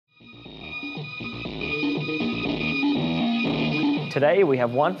Today we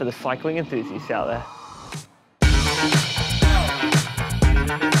have one for the cycling enthusiasts out there.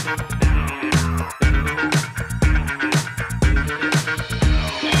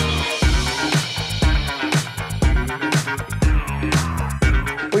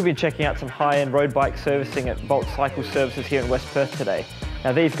 We've been checking out some high-end road bike servicing at Bolt Cycle Services here in West Perth today.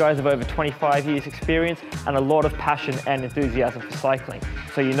 Now these guys have over 25 years experience and a lot of passion and enthusiasm for cycling,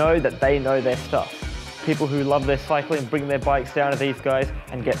 so you know that they know their stuff. People who love their cycling bring their bikes down to these guys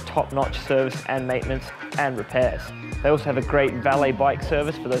and get top-notch service and maintenance and repairs. They also have a great valet bike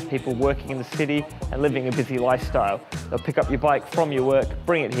service for those people working in the city and living a busy lifestyle. They'll pick up your bike from your work,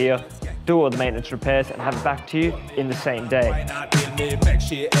 bring it here, do all the maintenance repairs and have it back to you in the same day.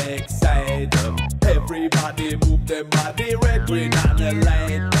 Everybody move them body, red, green and the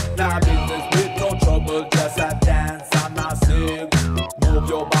lane. Now business with no trouble, just a dance and a sing. Move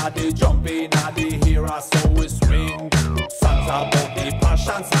your body, jump in and the hero so we swing. Songs about the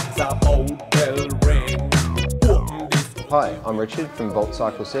passion, songs about bell ring. Hi, I'm Richard from Bolt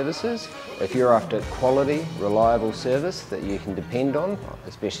Cycle Services. If you're after quality, reliable service that you can depend on,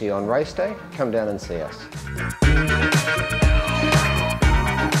 especially on race day, come down and see us.